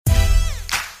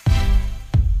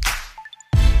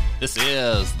This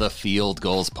is the Field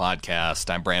Goals Podcast.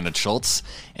 I'm Brandon Schultz,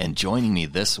 and joining me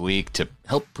this week to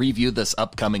help preview this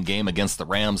upcoming game against the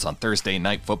Rams on Thursday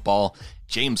Night Football,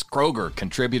 James Kroger,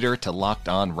 contributor to Locked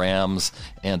On Rams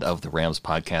and of the Rams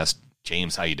podcast.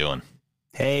 James, how you doing?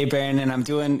 Hey, Brandon, I'm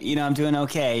doing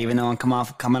okay. Even though I'm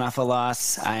coming off a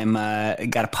loss, I'm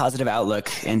got a positive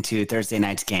outlook into Thursday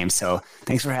night's game. So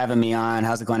thanks for having me on.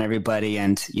 How's it going, everybody?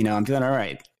 And, I'm doing all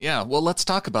right. Yeah, well, let's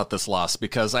talk about this loss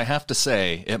because I have to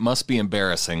say it must be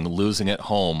embarrassing losing at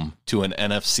home to an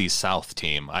NFC South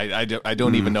team. I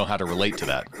don't even know how to relate to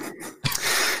that.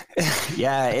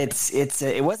 Yeah,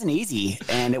 it wasn't easy,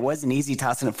 and it wasn't easy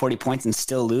tossing up 40 points and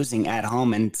still losing at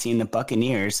home and seeing the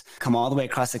Buccaneers come all the way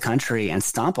across the country and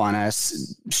stomp on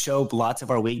us, show lots of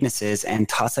our weaknesses, and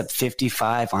toss up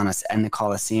 55 on us in the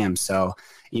Coliseum. So,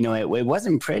 it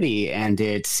wasn't pretty, and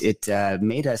it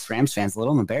made us Rams fans a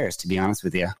little embarrassed, to be honest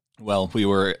with you. Well, we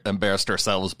were embarrassed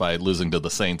ourselves by losing to the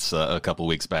Saints a couple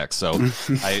weeks back. So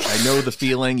I know the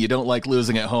feeling. You don't like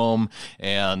losing at home.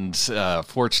 And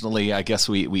fortunately, I guess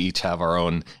we each have our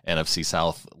own NFC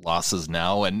South losses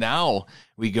now. And now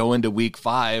we go into week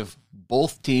 5,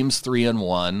 both teams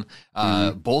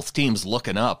 3-1, both teams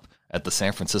looking up at the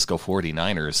San Francisco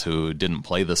 49ers, who didn't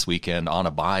play this weekend on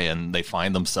a bye, and they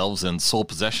find themselves in sole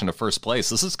possession of first place.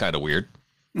 This is kind of weird.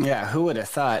 Yeah, who would have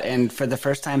thought? And for the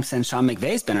first time since Sean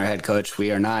McVay's been our head coach,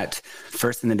 we are not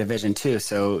first in the division too.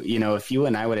 So, if you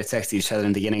and I would have texted each other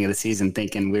in the beginning of the season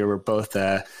thinking we were both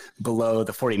below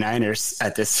the 49ers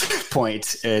at this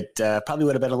point, it probably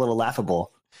would have been a little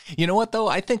laughable. You know what, though?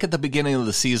 I think at the beginning of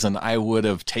the season, I would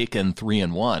have taken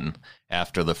 3-1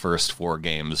 after the first 4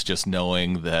 games, just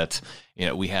knowing that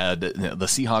we had the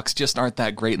Seahawks just aren't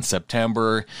that great in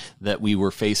September, that we were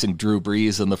facing Drew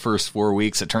Brees in the first 4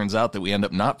 weeks. It turns out that we end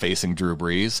up not facing Drew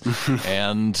Brees.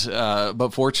 But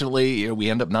fortunately,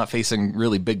 we end up not facing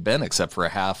really Big Ben except for a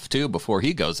half, too, before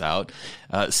he goes out.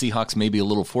 Seahawks may be a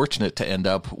little fortunate to end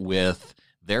up with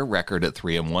their record at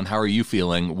 3-1. How are you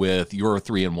feeling with your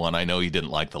 3-1? I know you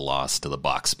didn't like the loss to the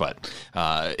Bucs, but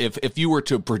if you were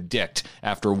to predict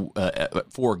after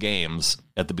 4 games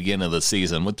at the beginning of the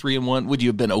season, with 3-1, would you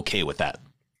have been okay with that?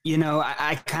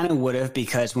 I kind of would have,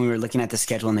 because when we were looking at the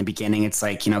schedule in the beginning, it's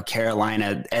like,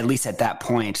 Carolina, at least at that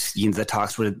point, the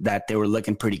talks were that they were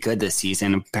looking pretty good this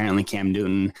season. Apparently Cam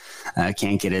Newton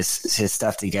can't get his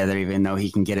stuff together, even though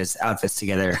he can get his outfits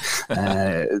together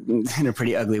in a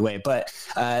pretty ugly way. But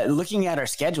looking at our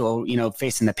schedule,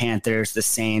 facing the Panthers, the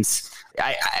Saints,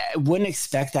 I wouldn't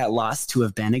expect that loss to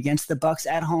have been against the Bucs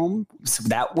at home. So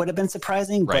that would have been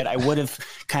surprising, right. But I would have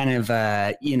kind of,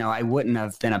 I wouldn't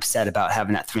have been upset about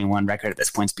having that 3-1 record at this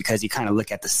point, because you kind of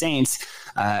look at the Saints,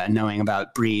 knowing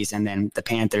about Breeze, and then the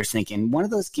Panthers thinking one of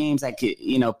those games that could,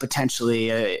 potentially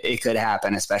it could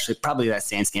happen, especially probably that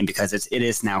Saints game, because it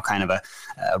is now kind of a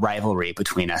rivalry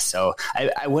between us. So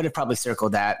I would have probably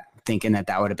circled that, thinking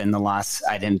that would have been the loss.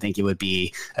 I didn't think it would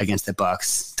be against the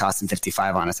Bucs, tossing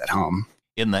 55 on us at home.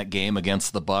 In that game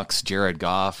against the Bucs, Jared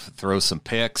Goff throws some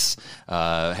picks,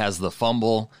 has the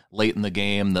fumble late in the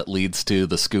game that leads to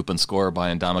the scoop and score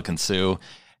by Ndamukong Suh.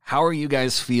 How are you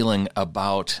guys feeling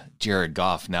about Jared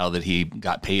Goff now that he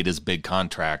got paid his big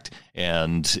contract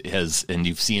and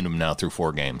you've seen him now through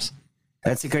 4 games?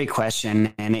 That's a great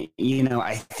question. And,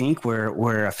 I think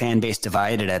we're a fan base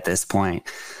divided at this point.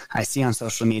 I see on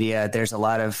social media, there's a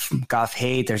lot of Goff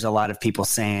hate. There's a lot of people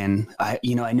saying, I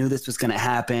knew this was going to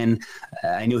happen.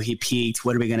 I knew he peaked.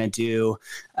 What are we going to do?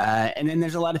 And then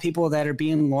there's a lot of people that are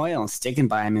being loyal and sticking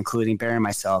by him, including Bear and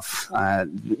myself.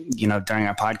 During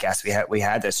our podcast, we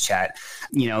had this chat.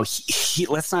 He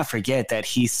let's not forget that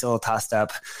he still tossed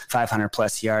up 500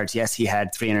 plus yards. Yes, he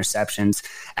had 3 interceptions.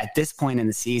 At this point in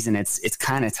the season, it's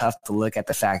kind of tough to look at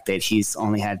the fact that he's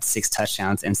only had 6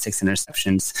 touchdowns and 6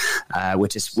 interceptions,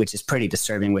 which is pretty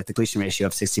disturbing with the completion ratio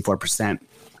of 64%.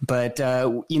 But,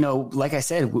 like I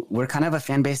said, we're kind of a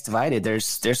fan base divided.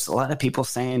 There's a lot of people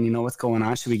saying, what's going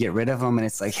on? Should we get rid of him? And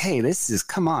it's like, hey, this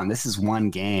is one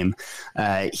game.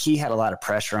 He had a lot of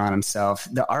pressure on himself.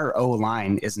 Our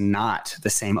O-line is not the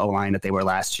same O-line that they were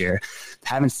last year.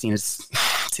 Haven't seen us,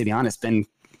 to be honest, been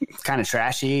kind of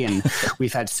trashy, and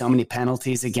we've had so many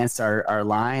penalties against our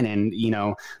line. And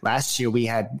last year we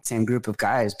had the same group of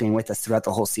guys being with us throughout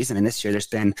the whole season, and this year there's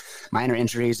been minor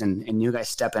injuries and new guys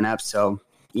stepping up. So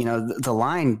the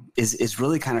line is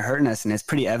really kind of hurting us, and it's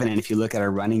pretty evident if you look at our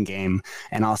running game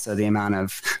and also the amount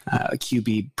of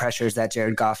QB pressures that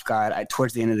Jared Goff got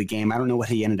towards the end of the game. I don't know what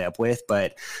he ended up with,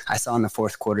 but I saw in the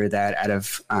fourth quarter that out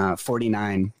of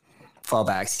 49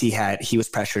 fallbacks, he was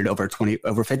pressured over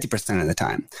 50% of the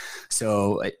time.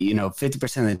 So,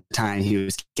 50% of the time he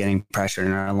was getting pressure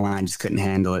and our line just couldn't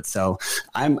handle it. So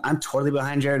I'm totally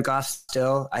behind Jared Goff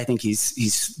still. I think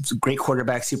he's a great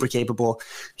quarterback, super capable.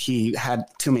 He had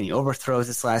too many overthrows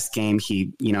this last game.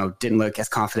 He, didn't look as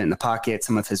confident in the pocket.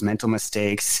 Some of his mental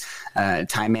mistakes,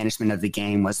 time management of the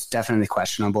game was definitely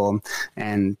questionable.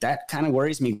 And that kind of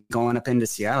worries me going up into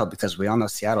Seattle, because we all know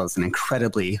Seattle is an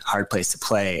incredibly hard place to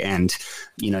play. And,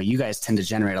 you guys tend to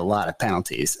generate a lot of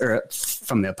penalties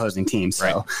from the opposing team.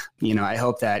 So, right. I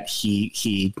hope that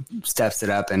he steps it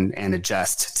up and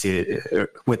adjusts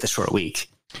with the short week.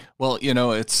 Well,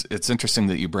 it's interesting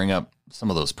that you bring up some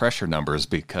of those pressure numbers,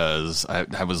 because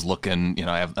I was looking,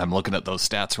 I'm looking at those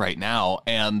stats right now,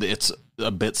 and it's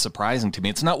a bit surprising to me.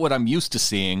 It's not what I'm used to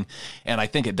seeing, and I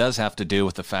think it does have to do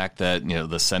with the fact that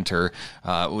the center,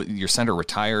 your center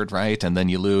retired, right, and then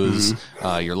you lose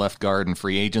your left guard in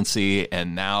free agency,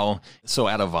 and now so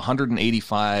out of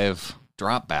 185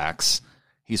 dropbacks,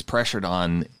 he's pressured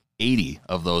on 80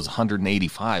 of those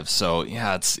 185. So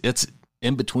yeah, it's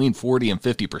in between 40 and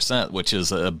 50%, which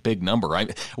is a big number.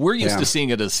 We're used to seeing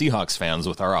it as Seahawks fans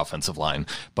with our offensive line,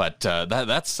 but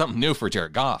that's something new for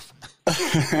Jared Goff.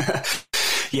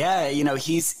 Yeah,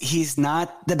 he's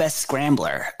not the best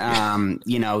scrambler.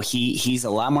 He's a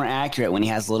lot more accurate when he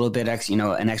has a little bit,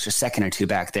 an extra second or two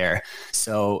back there.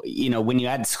 So, when you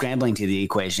add scrambling to the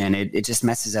equation, it just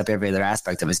messes up every other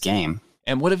aspect of his game.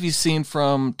 And what have you seen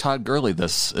from Todd Gurley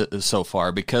this so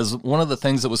far? Because one of the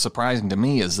things that was surprising to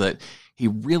me is that he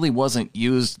really wasn't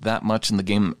used that much in the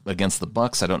game against the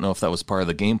Bucs. I don't know if that was part of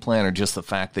the game plan or just the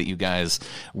fact that you guys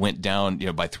went down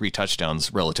by 3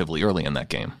 touchdowns relatively early in that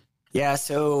game. Yeah,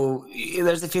 so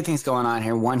there's a few things going on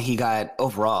here. One, he got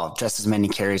overall just as many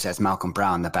carries as Malcolm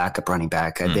Brown, the backup running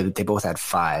back. They both had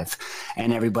 5.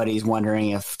 And everybody's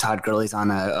wondering if Todd Gurley's on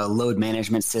a load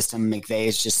management system.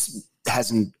 McVay's just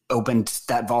hasn't opened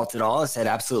that vault at all. I said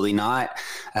absolutely not.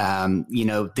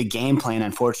 The game plan,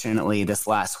 unfortunately, this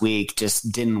last week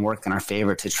just didn't work in our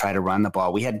favor to try to run the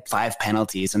ball. We had 5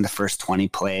 penalties in the first 20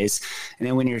 plays. And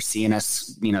then when you're seeing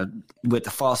us, with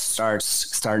the false starts,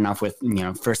 starting off with,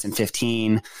 1st and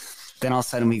 15, then all of a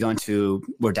sudden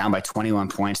we're down by 21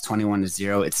 points,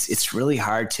 21-0. It's really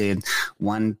hard to,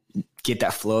 one, get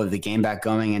that flow of the game back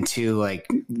going, and 2,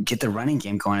 get the running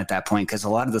game going at that point, because a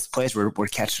lot of those plays we're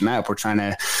catching up. We're trying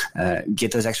to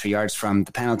get those extra yards from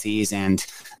the penalties and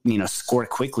score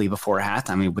quickly before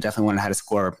halftime. We definitely wanted to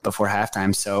score before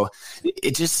halftime. So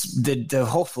it just the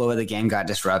whole flow of the game got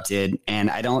disrupted, and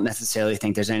I don't necessarily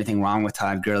think there's anything wrong with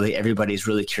Todd Gurley. Everybody's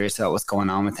really curious about what's going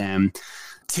on with him.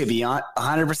 To be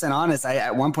 100% honest,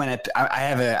 at one point I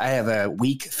have a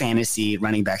weak fantasy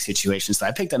running back situation, so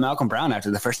I picked up Malcolm Brown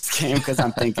after the first game because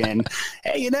I'm thinking,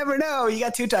 hey, you never know. You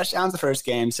got 2 touchdowns the first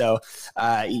game, so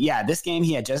this game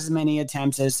he had just as many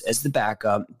attempts as the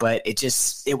backup, but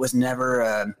it was never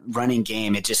a running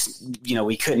game. It just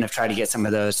we couldn't have tried to get some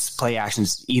of those play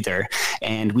actions either,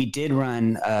 and we did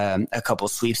run a couple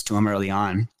sweeps to him early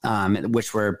on,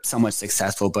 which were somewhat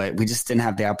successful, but we just didn't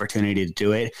have the opportunity to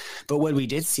do it. But what we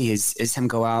did see is him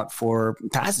go out for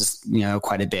passes,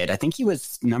 quite a bit. I think he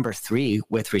was number 3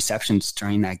 with receptions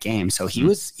during that game. So he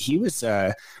was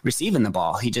receiving the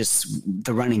ball.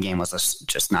 The running game was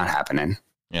just not happening.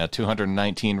 Yeah,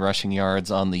 219 rushing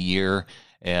yards on the year.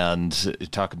 And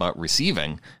talk about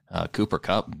receiving, Cooper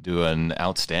Kupp doing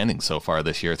outstanding so far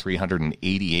this year,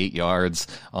 388 yards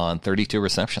on 32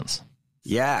 receptions.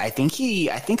 Yeah, I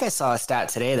think I saw a stat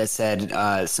today that said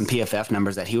some PFF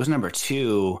numbers that he was number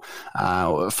 2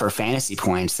 for fantasy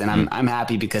points, and I'm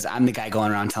happy because I'm the guy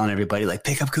going around telling everybody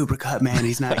pick up Cooper Kupp, man.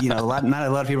 He's not not a lot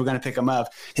of people are going to pick him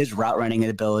up. His route running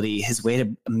ability, his way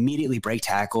to immediately break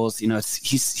tackles, he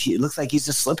looks like he's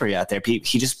just slippery out there.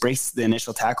 He just breaks the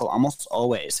initial tackle almost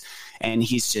always. And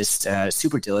he's just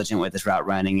super diligent with his route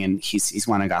running, and he's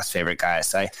one of Goff's favorite guys.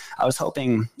 So I was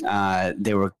hoping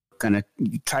they were going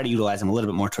to try to utilize him a little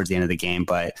bit more towards the end of the game,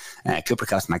 but Cooper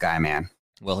Kupp's my guy, man.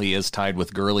 Well, he is tied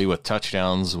with Gurley with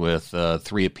touchdowns with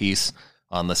 3 apiece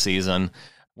on the season.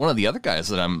 One of the other guys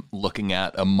that I'm looking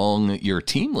at among your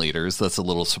team leaders that's a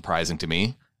little surprising to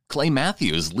me, Clay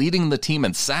Matthews leading the team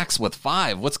in sacks with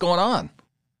 5. What's going on?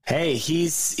 Hey,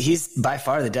 he's by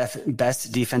far the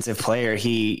best defensive player.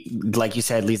 He, like you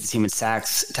said, leads the team in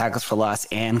sacks, tackles for loss,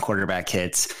 and quarterback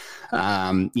hits.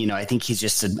 I think he's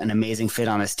just an amazing fit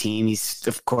on this team. He's,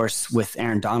 of course, with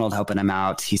Aaron Donald helping him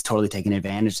out, he's totally taking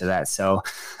advantage of that. So,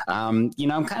 I'm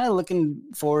kind of looking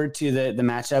forward to the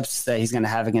matchups that he's going to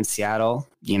have against Seattle.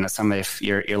 Some of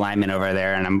your linemen over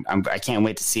there, and I can't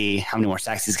wait to see how many more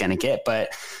sacks he's going to get.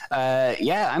 But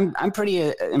I'm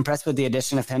pretty impressed with the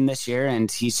addition of him this year,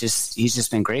 and he's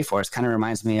just been great for us. Kind of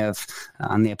reminds me of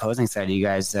on the opposing side of you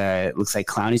guys. It looks like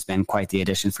Clowney's been quite the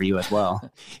addition for you as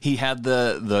well. He had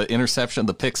the interception,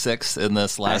 the pick six in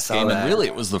this last game, and really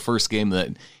it was the first game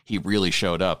that he really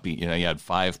showed up. He had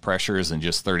 5 pressures and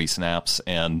just 30 snaps,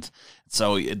 and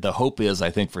so the hope is,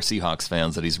 I think, for Seahawks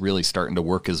fans that he's really starting to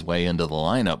work his way into the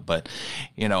lineup. But,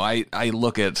 I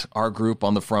look at our group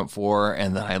on the front 4,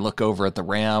 and then I look over at the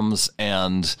Rams,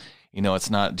 and, it's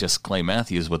not just Clay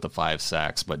Matthews with the 5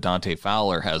 sacks, but Dante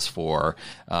Fowler has 4.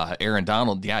 Aaron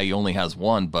Donald, he only has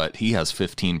 1, but he has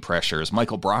 15 pressures.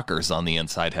 Michael Brockers on the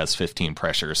inside has 15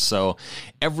 pressures. So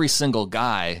every single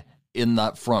guy in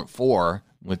that front 4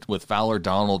 with Fowler,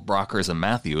 Donald, Brockers, and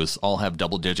Matthews all have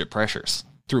double-digit pressures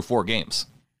through 4 games.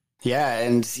 Yeah,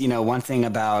 and one thing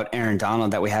about Aaron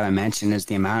Donald that we haven't mentioned is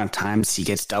the amount of times he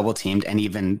gets double teamed and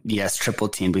even triple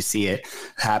teamed. We see it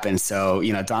happen. So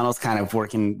Donald's kind of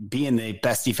being the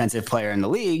best defensive player in the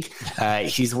league.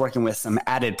 He's working with some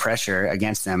added pressure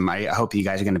against them. I hope you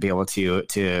guys are going to be able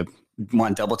to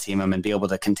double team him and be able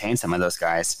to contain some of those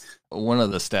guys. One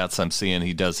of the stats I'm seeing,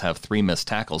 he does have 3 missed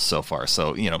tackles so far.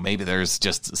 So maybe there's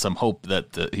just some hope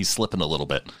that he's slipping a little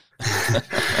bit.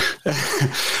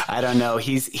 I don't know.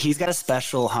 He's got a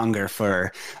special hunger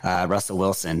for Russell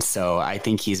Wilson, so I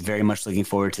think he's very much looking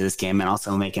forward to this game and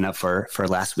also making up for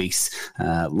last week's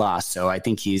loss. So I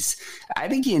think he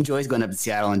enjoys going up to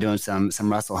Seattle and doing some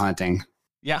Russell hunting.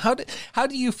 Yeah, how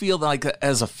do you feel like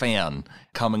as a fan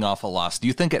coming off a loss? Do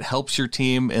you think it helps your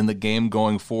team in the game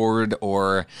going forward,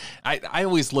 or I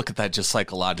always look at that just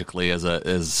psychologically as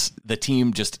the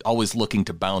team just always looking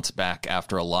to bounce back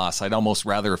after a loss. I'd almost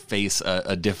rather face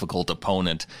a difficult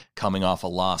opponent coming off a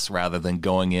loss rather than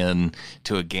going in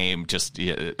to a game just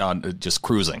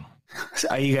cruising.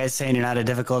 Are you guys saying you're not a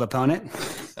difficult opponent?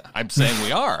 I'm saying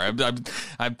we are.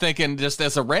 I'm thinking just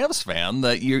as a Rams fan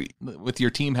that you, with your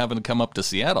team having to come up to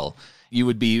Seattle, you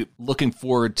would be looking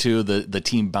forward to the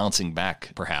team bouncing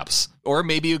back, perhaps. Or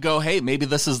maybe you go, hey, maybe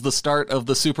this is the start of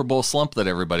the Super Bowl slump that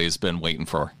everybody's been waiting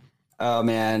for. Oh,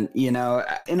 man. In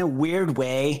a weird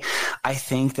way, I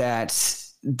think that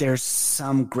there's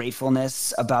some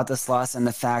gratefulness about this loss and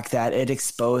the fact that it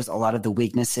exposed a lot of the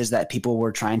weaknesses that people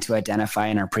were trying to identify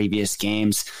in our previous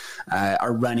games.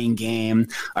 Our running game,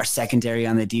 our secondary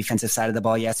on the defensive side of the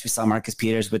ball. Yes, we saw Marcus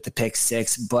Peters with the pick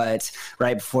 6, but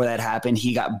right before that happened,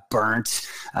 he got burnt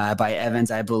by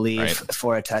Evans, I believe,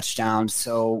 for a touchdown.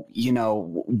 So,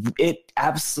 it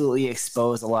absolutely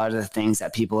exposed a lot of the things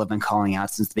that people have been calling out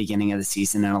since the beginning of the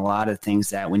season, and a lot of things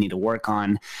that we need to work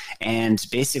on, and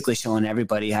basically showing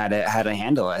everybody how to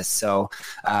handle us. So,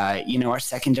 our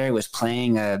secondary was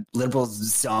playing a liberal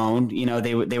zone.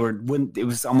 It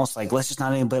was almost like, let's just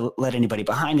not let anybody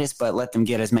behind us, but let them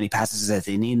get as many passes as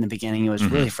they need in the beginning. It was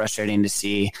really frustrating to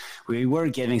see. We were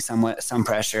giving some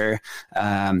pressure,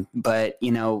 but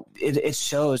it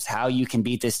shows how you can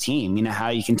beat this team. How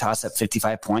you can toss up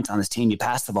 55 points on this team. You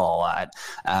pass the ball a lot,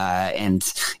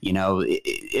 and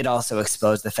it also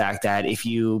exposed the fact that if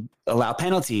you allow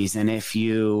penalties and if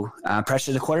you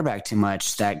pressure the quarterback too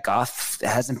much, that Goff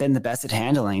hasn't been the best at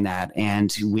handling that.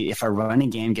 And if our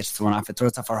running game gets thrown off, it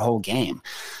throws off our whole game.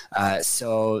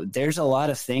 So there's a lot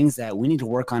of things that we need to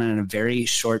work on in a very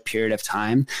short period of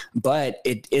time, but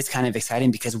it is kind of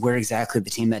exciting because we're exactly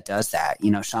the team that does that.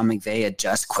 Sean McVay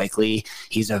adjusts quickly.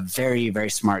 He's a very,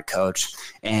 very smart coach.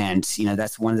 And,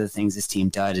 that's one of the things this team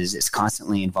does is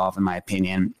constantly involved, in my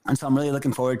opinion. And so I'm really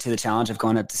looking forward to the challenge of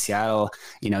going up to Seattle.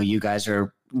 You guys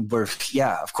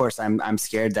of course, I'm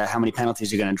scared that how many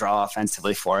penalties you're going to draw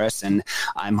offensively for us. And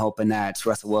I'm hoping that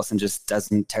Russell Wilson just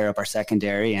doesn't tear up our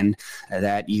secondary and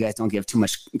that you guys don't give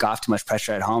Goff too much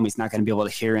pressure at home. He's not going to be able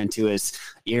to hear into his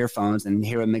earphones and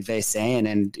hear what McVay's saying.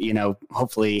 And,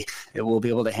 hopefully we'll be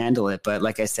able to handle it. But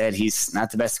like I said, he's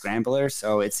not the best scrambler.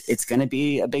 So it's going to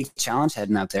be a big challenge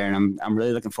heading up there. And I'm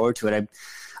really looking forward to it.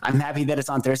 I'm happy that it's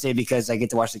on Thursday because I get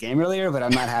to watch the game earlier, but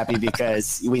I'm not happy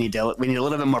because we need a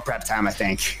little bit more prep time, I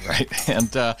think. Right.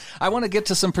 And I want to get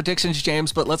to some predictions,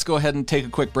 James, but let's go ahead and take a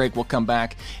quick break. We'll come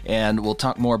back and we'll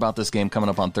talk more about this game coming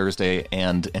up on Thursday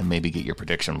and maybe get your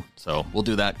prediction. So we'll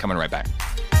do that coming right back.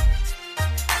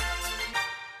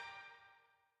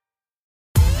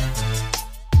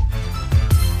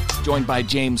 Joined by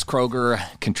James Kroger,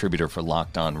 contributor for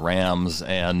Locked On Rams.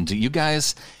 And you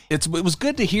guys, it was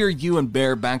good to hear you and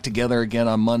Bear back together again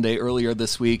on Monday earlier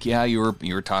this week. Yeah, you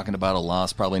were talking about a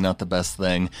loss, probably not the best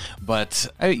thing, but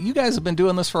you guys have been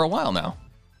doing this for a while now.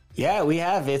 Yeah, we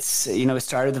have. It's, we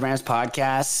started the Rams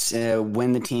podcast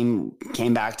when the team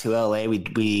came back to LA.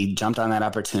 We jumped on that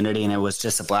opportunity and it was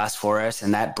just a blast for us.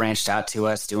 And that branched out to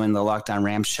us doing the Locked On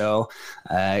Rams show.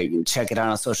 Check it out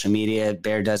on social media.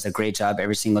 Bear does a great job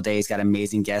every single day. He's got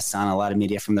amazing guests on, a lot of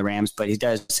media from the Rams, but he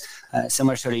does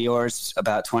similar show to yours,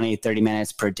 about 20, 30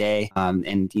 minutes per day.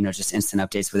 And, just instant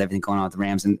updates with everything going on with the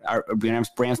Rams. And our Rams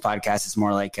podcast is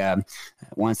more like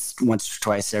once or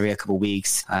twice every couple of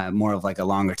weeks, more of like a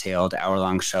longer tailed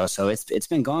hour-long show. So it's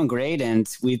been going great, and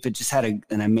we've just had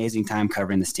an amazing time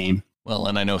covering this team. Well,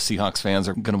 and I know Seahawks fans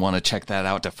are going to want to check that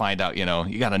out to find out,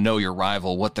 you got to know your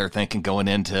rival, what they're thinking going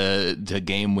into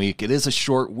game week. It is a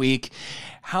short week.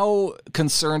 How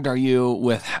concerned are you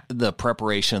with the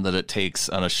preparation that it takes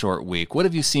on a short week? What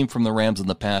have you seen from the Rams in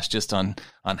the past just on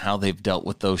how they've dealt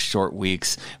with those short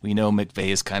weeks? We know McVay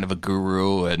is kind of a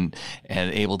guru and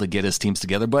able to get his teams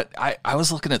together, but I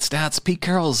was looking at stats. Pete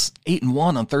Carroll's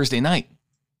 8-1 on Thursday night.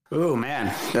 Oh man,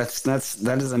 that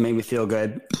doesn't make me feel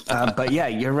good. But yeah,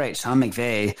 you're right. Sean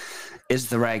McVay is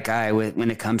the right guy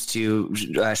when it comes to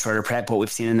shorter prep. What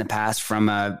we've seen in the past from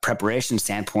a preparation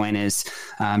standpoint is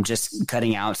just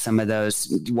cutting out some of those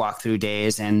walkthrough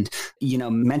days, and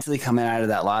mentally coming out of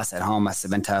that loss at home must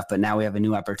have been tough. But now we have a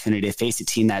new opportunity to face a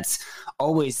team that's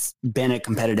always been a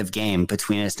competitive game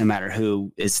between us, no matter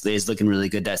who is looking really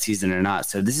good that season or not.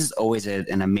 So this is always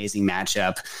an amazing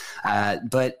matchup.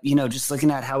 But just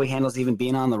looking at how he handles even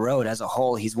being on the road as a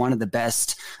whole, he's one of the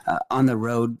best on the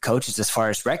road coaches as far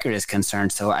as record is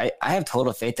concerned. So I have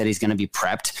total faith that he's going to be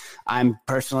prepped. I'm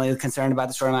personally concerned about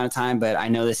the short amount of time, but I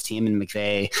know this team and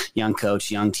McVay, young coach,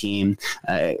 young team,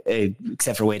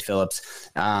 except for Wade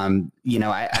Phillips. I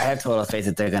have total faith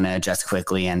that they're going to adjust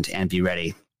quickly and be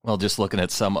ready. Well, just looking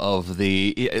at some of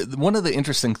one of the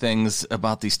interesting things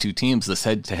about these two teams, this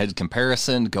head-to-head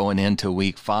comparison going into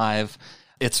week 5,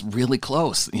 it's really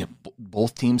close.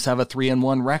 Both teams have a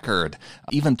 3-1 record.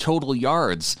 Even total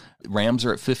yards, Rams are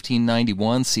at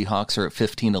 1591, Seahawks are at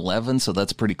 1511, so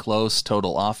that's pretty close.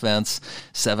 Total offense,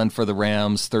 7 for the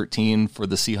Rams, 13 for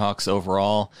the Seahawks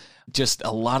overall. Just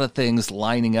a lot of things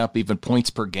lining up, even points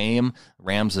per game.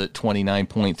 Rams at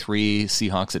 29.3,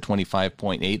 Seahawks at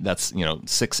 25.8. That's,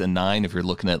 6 and 9 if you're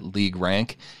looking at league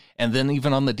rank. And then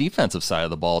even on the defensive side of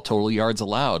the ball, total yards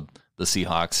allowed. The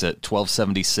Seahawks at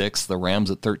 1276, the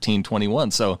Rams at 1321.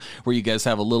 So where you guys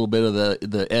have a little bit of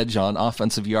the edge on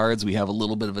offensive yards, we have a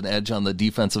little bit of an edge on the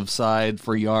defensive side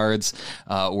for yards.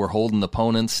 We're holding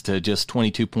opponents to just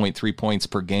 22.3 points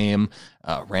per game.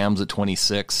 Rams at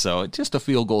 26, so just a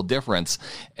field goal difference.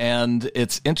 And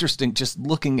it's interesting just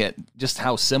looking at just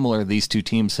how similar these two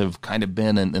teams have kind of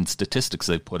been in statistics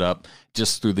they've put up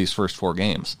just through these first 4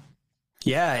 games.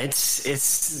 Yeah, it's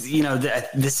this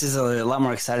is a lot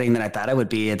more exciting than I thought it would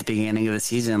be at the beginning of the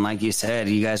season. Like you said,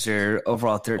 you guys are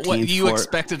overall 13th. What, you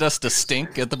expected us to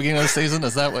stink at the beginning of the season?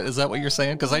 Is that what you're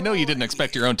saying? Because I know you didn't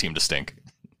expect your own team to stink.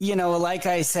 Like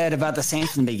I said about the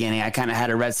Saints in the beginning, I kind of had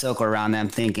a red circle around them,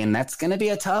 thinking that's going to be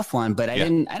a tough one. But I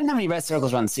didn't have any red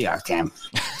circles around the Seahawks game.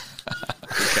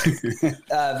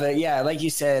 But yeah, like you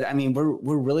said, I mean,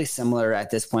 we're really similar at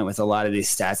this point with a lot of these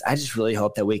stats. I just really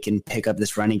hope that we can pick up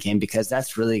this running game, because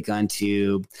that's really going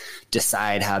to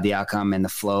decide how the outcome and the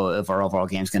flow of our overall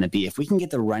game is going to be. If we can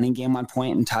get the running game on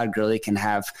point and Todd Gurley can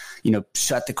have,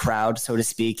 shut the crowd, so to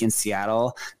speak, in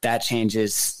Seattle, that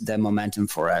changes the momentum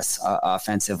for us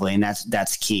offensively, and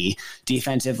that's key.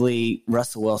 Defensively,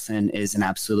 Russell Wilson is an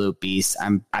absolute beast.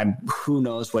 I'm who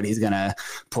knows what he's going to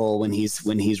pull when he's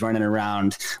running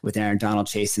around with Aaron Donald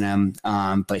chasing him.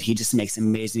 But he just makes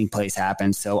amazing plays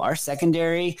happen. So our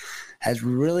secondary has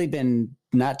really been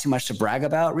not too much to brag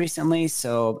about recently.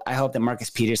 So I hope that Marcus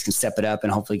Peters can step it up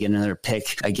and hopefully get another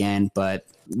pick again. But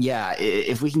yeah,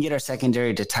 if we can get our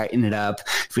secondary to tighten it up,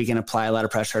 if we can apply a lot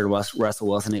of pressure to Russell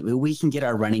Wilson, if we can get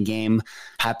our running game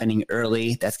happening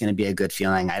early, that's going to be a good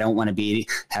feeling. I don't want to be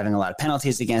having a lot of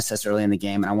penalties against us early in the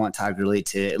game, and I want Todd Gurley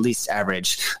to at least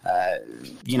average, a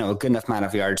good enough amount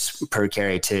of yards per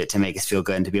carry to make us feel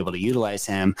good and to be able to utilize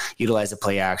him, utilize the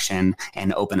play action,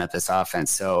 and open up this offense.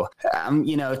 So,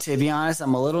 to be honest,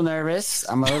 I'm a little nervous,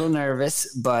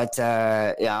 but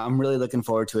I'm really looking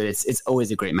forward to it. It's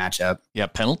always a great matchup. Yeah,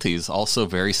 penalties also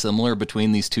very similar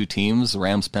between these two teams.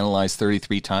 Rams penalized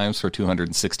 33 times for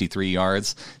 263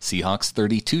 yards. Seahawks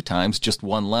 32 times, just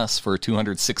one less for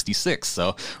 266.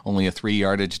 So only a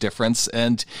 3-yardage difference.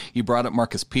 And you brought up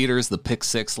Marcus Peters, the pick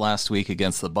six last week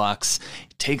against the Bucs.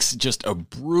 Takes just a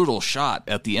brutal shot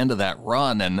at the end of that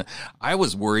run. And I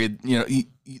was worried,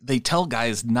 they tell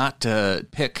guys not to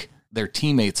pick their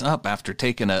teammates up after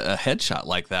taking a headshot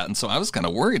like that. And so I was kind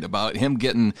of worried about him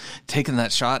taking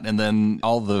that shot and then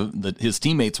all his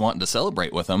teammates wanting to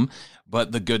celebrate with him.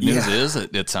 But the good news is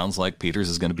it sounds like Peters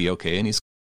is going to be okay and he's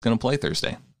going to play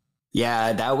Thursday.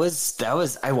 Yeah, that was,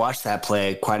 I watched that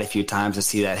play quite a few times to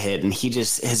see that hit, and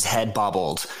his head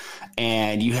bobbled.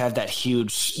 And you have that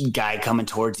huge guy coming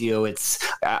towards you.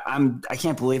 I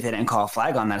can't believe they didn't call a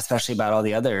flag on that, especially about all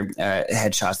the other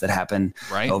headshots that happened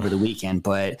over the weekend.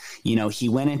 But, he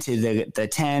went into the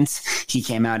tent. He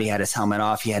came out. He had his helmet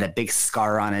off. He had a big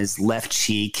scar on his left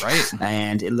cheek. Right.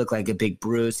 And it looked like a big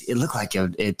bruise. It looked like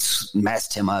it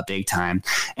messed him up big time.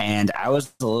 And I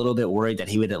was a little bit worried that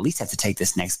he would at least have to take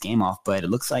this next game off. But it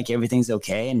looks like everything's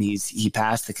okay. And he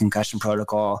passed the concussion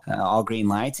protocol, all green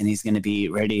lights, and he's going to be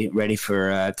ready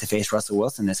for to face Russell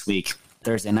Wilson this week,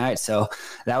 Thursday night. So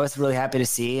that was really happy to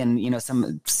see. And,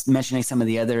 mentioning some of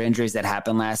the other injuries that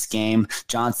happened last game,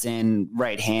 Johnson,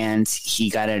 right hand, he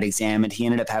got it examined. He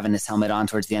ended up having his helmet on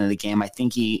towards the end of the game.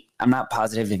 I'm not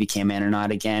positive if he came in or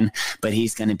not again, but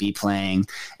he's going to be playing.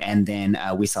 And then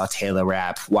we saw Taylor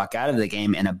Rapp walk out of the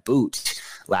game in a boot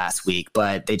last week,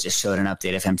 but they just showed an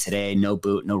update of him today. No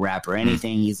boot, no wrap or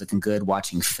anything. He's looking good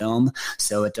watching film.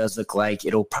 So it does look like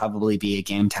it'll probably be a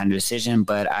game time decision,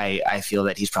 but I feel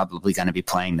that he's probably going to be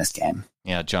playing this game.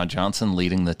 Yeah, John Johnson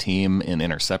leading the team in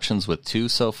interceptions with 2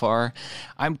 so far.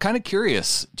 I'm kind of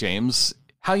curious, James,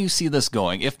 how you see this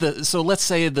going. So let's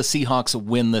say the Seahawks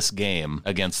win this game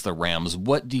against the Rams.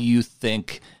 What do you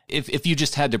think, if you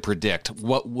just had to predict,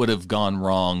 what would have gone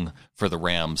wrong for the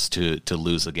Rams to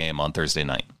lose the game on Thursday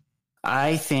night?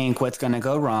 I think what's going to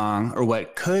go wrong, or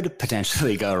what could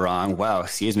potentially go wrong. Wow,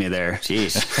 excuse me there.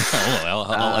 Jeez. Well,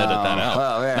 I'll edit that out.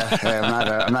 Well,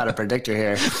 yeah, I'm not a predictor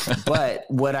here. But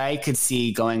what I could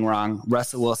see going wrong,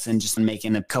 Russell Wilson just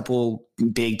making a couple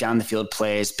big down the field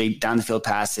plays, big down the field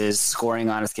passes, scoring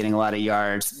on us, getting a lot of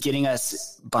yards, getting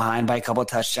us behind by a couple of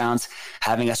touchdowns,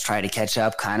 having us try to catch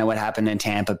up, kind of what happened in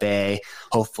Tampa Bay.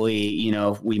 Hopefully,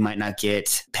 we might not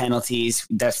get penalties.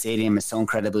 That stadium is so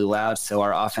incredibly loud. So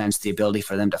our offense, the ability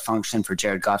for them to function, for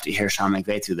Jared Goff to hear Sean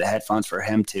McVay through the headphones, for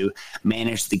him to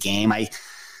manage the game.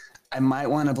 I might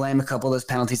want to blame a couple of those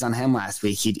penalties on him last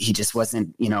week. He just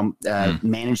wasn't,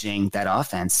 managing that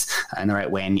offense in the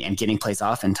right way and getting plays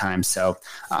off in time. So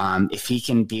if he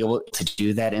can be able to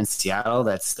do that in Seattle,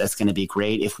 that's going to be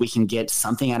great. If we can get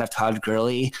something out of Todd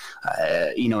Gurley,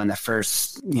 in the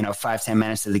first, 5-10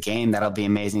 minutes of the game, that'll be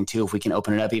amazing too. If we can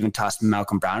open it up, even toss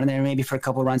Malcolm Brown in there maybe for a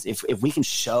couple of runs. If we can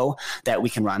show that we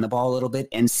can run the ball a little bit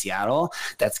in Seattle,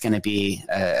 that's going to be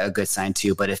a good sign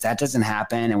too. But if that doesn't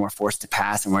happen and we're forced to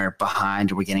pass and we're behind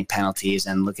and we're getting penalties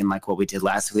and looking like what we did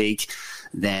last week,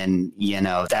 then,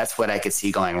 that's what I could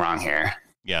see going wrong here.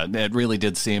 Yeah, it really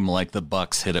did seem like the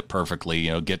Bucs hit it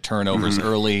perfectly. Get turnovers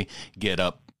early, get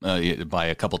up by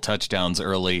a couple touchdowns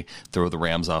early, throw the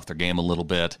Rams off their game a little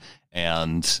bit,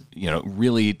 and,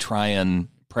 really try and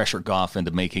pressure Goff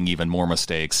into making even more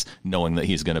mistakes, knowing that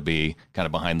he's going to be kind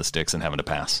of behind the sticks and having to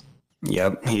pass.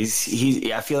 Yep. I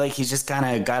feel like he's just kind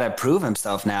of got to prove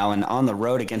himself now. And on the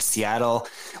road against Seattle,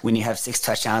 when you have 6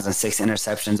 touchdowns and 6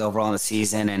 interceptions overall in the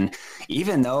season. And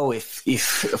even though if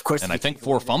of course, and I think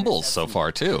 4 fumbles so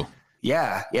far too.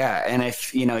 Yeah. And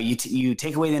if, you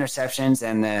take away the interceptions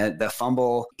and the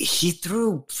fumble, he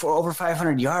threw for over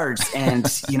 500 yards and,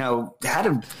 had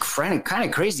a kind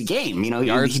of crazy game.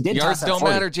 Yards don't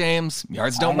matter, James.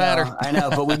 Yards don't matter. I know,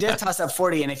 but we did toss up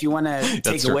 40. And if you want to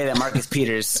take away that Marcus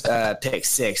Peters pick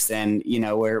 6, then,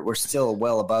 we're still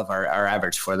well above our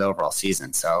average for the overall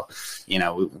season. So,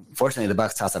 fortunately, the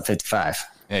Bucs toss up 55.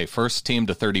 Hey, first team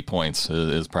to 30 points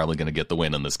is probably going to get the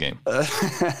win in this game.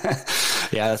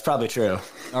 Yeah, that's probably true.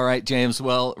 All right, James.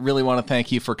 Well, really want to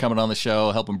thank you for coming on the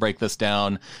show, helping break this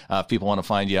down. If people want to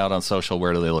find you out on social,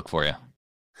 where do they look for you?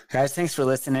 Guys, thanks for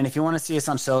listening. If you want to see us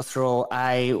on social,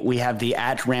 we have the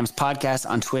 @Rams podcast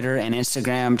on Twitter and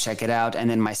Instagram. Check it out. And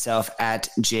then myself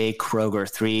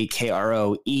 @JKroger3,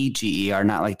 KROEGER,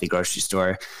 not like the grocery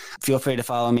store. Feel free to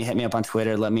follow me. Hit me up on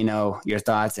Twitter. Let me know your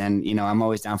thoughts. And, I'm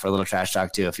always down for a little trash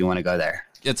talk too, if you want to go there.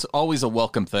 It's always a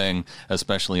welcome thing,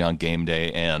 especially on game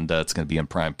day, and it's going to be in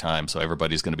prime time, so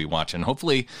everybody's going to be watching.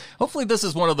 Hopefully this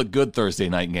is one of the good Thursday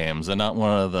night games and not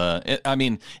one of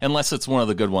the, unless it's one of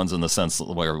the good ones in the sense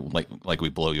where where like we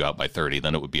blow you out by 30,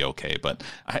 then it would be okay. But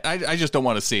I just don't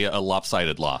want to see a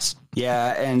lopsided loss.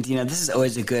 Yeah, and this is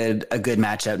always a good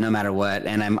matchup no matter what.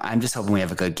 And I'm just hoping we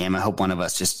have a good game. I hope one of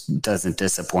us just doesn't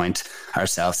disappoint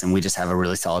ourselves and we just have a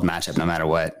really solid matchup no matter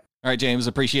what. All right, James,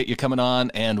 appreciate you coming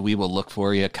on, and we will look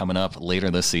for you coming up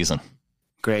later this season.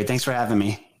 Great. Thanks for having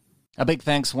me. A big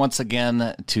thanks once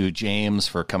again to James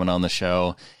for coming on the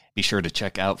show. Be sure to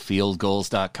check out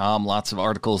fieldgoals.com. Lots of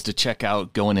articles to check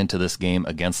out going into this game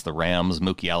against the Rams.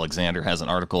 Mookie Alexander has an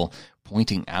article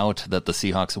pointing out that the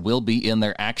Seahawks will be in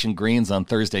their action greens on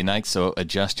Thursday night, so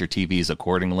adjust your TVs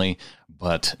accordingly.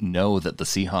 But know that the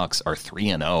Seahawks are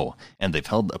 3-0, and they've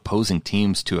held opposing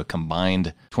teams to a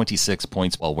combined 26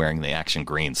 points while wearing the action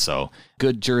greens. So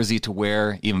good jersey to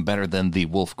wear, even better than the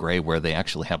Wolf Gray, where they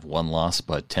actually have one loss,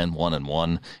 but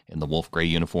 10-1-1 in the Wolf Gray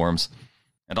uniforms.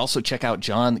 And also check out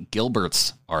John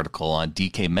Gilbert's article on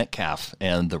DK Metcalf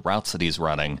and the routes that he's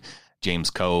running.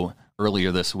 James Coe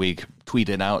earlier this week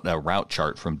tweeted out a route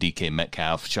chart from DK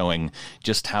Metcalf showing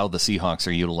just how the Seahawks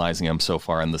are utilizing him so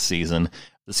far in the season.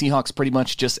 The Seahawks pretty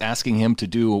much just asking him to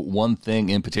do one thing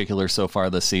in particular so far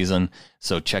this season.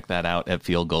 So check that out at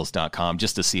fieldgoals.com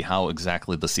just to see how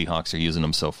exactly the Seahawks are using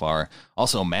him so far.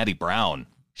 Also, Matty Brown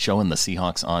showing the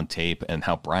Seahawks on tape and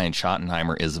how Brian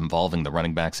Schottenheimer is involving the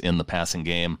running backs in the passing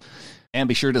game. And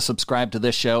be sure to subscribe to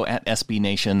this show at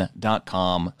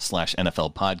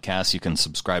sbnation.com/NFL podcast. You can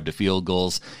subscribe to Field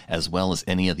Goals as well as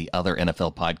any of the other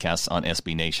NFL podcasts on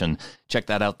SB Nation. Check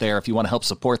that out there. If you want to help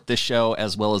support this show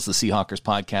as well as the Seahawkers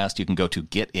podcast, you can go to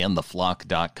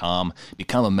getintheflock.com,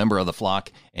 become a member of the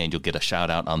flock, and you'll get a shout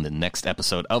out on the next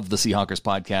episode of the Seahawkers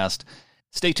podcast.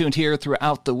 Stay tuned here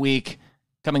throughout the week.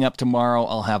 Coming up tomorrow,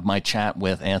 I'll have my chat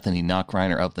with Anthony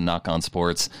Knockreiner of the Knock On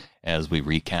Sports as we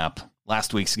recap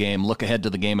last week's game, look ahead to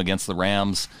the game against the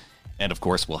Rams, and of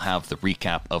course, we'll have the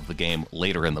recap of the game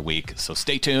later in the week. So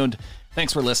stay tuned.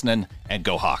 Thanks for listening, and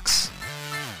go Hawks.